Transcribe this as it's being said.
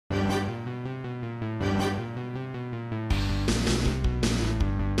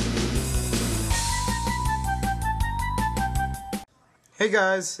Hey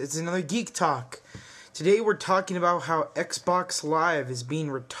guys, it's another Geek Talk. Today we're talking about how Xbox Live is being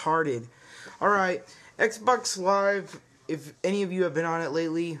retarded. Alright, Xbox Live, if any of you have been on it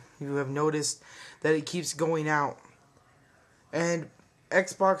lately, you have noticed that it keeps going out. And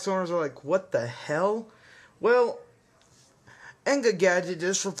Xbox owners are like, what the hell? Well, Engadget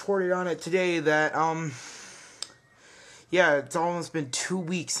just reported on it today that, it's almost been 2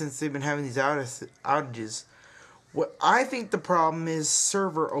 weeks since they've been having these outages. What I think the problem is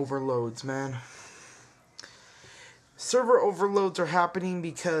server overloads, man. Server overloads are happening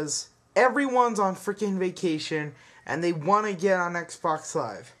because everyone's on freaking vacation and they want to get on Xbox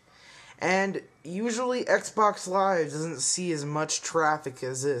Live. And usually Xbox Live doesn't see as much traffic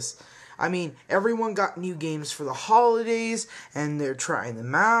as this. I mean, everyone got new games for the holidays and they're trying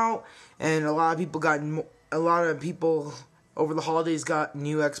them out, and a lot of people over the holidays got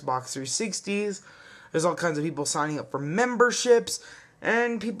new Xbox 360s. There's all kinds of people signing up for memberships,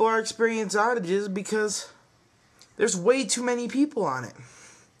 and people are experiencing outages because there's way too many people on it.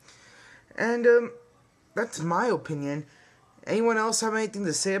 And that's my opinion. Anyone else have anything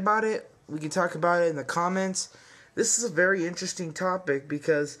to say about it? We can talk about it in the comments. This is a very interesting topic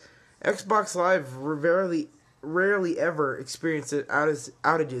because Xbox Live rarely ever experiences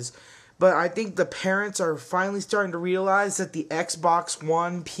outages. But I think the parents are finally starting to realize that the Xbox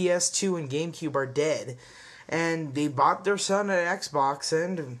One, PS2, and GameCube are dead. And they bought their son an Xbox,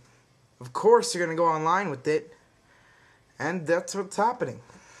 and of course they're going to go online with it. And that's what's happening.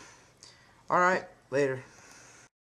 Alright, later.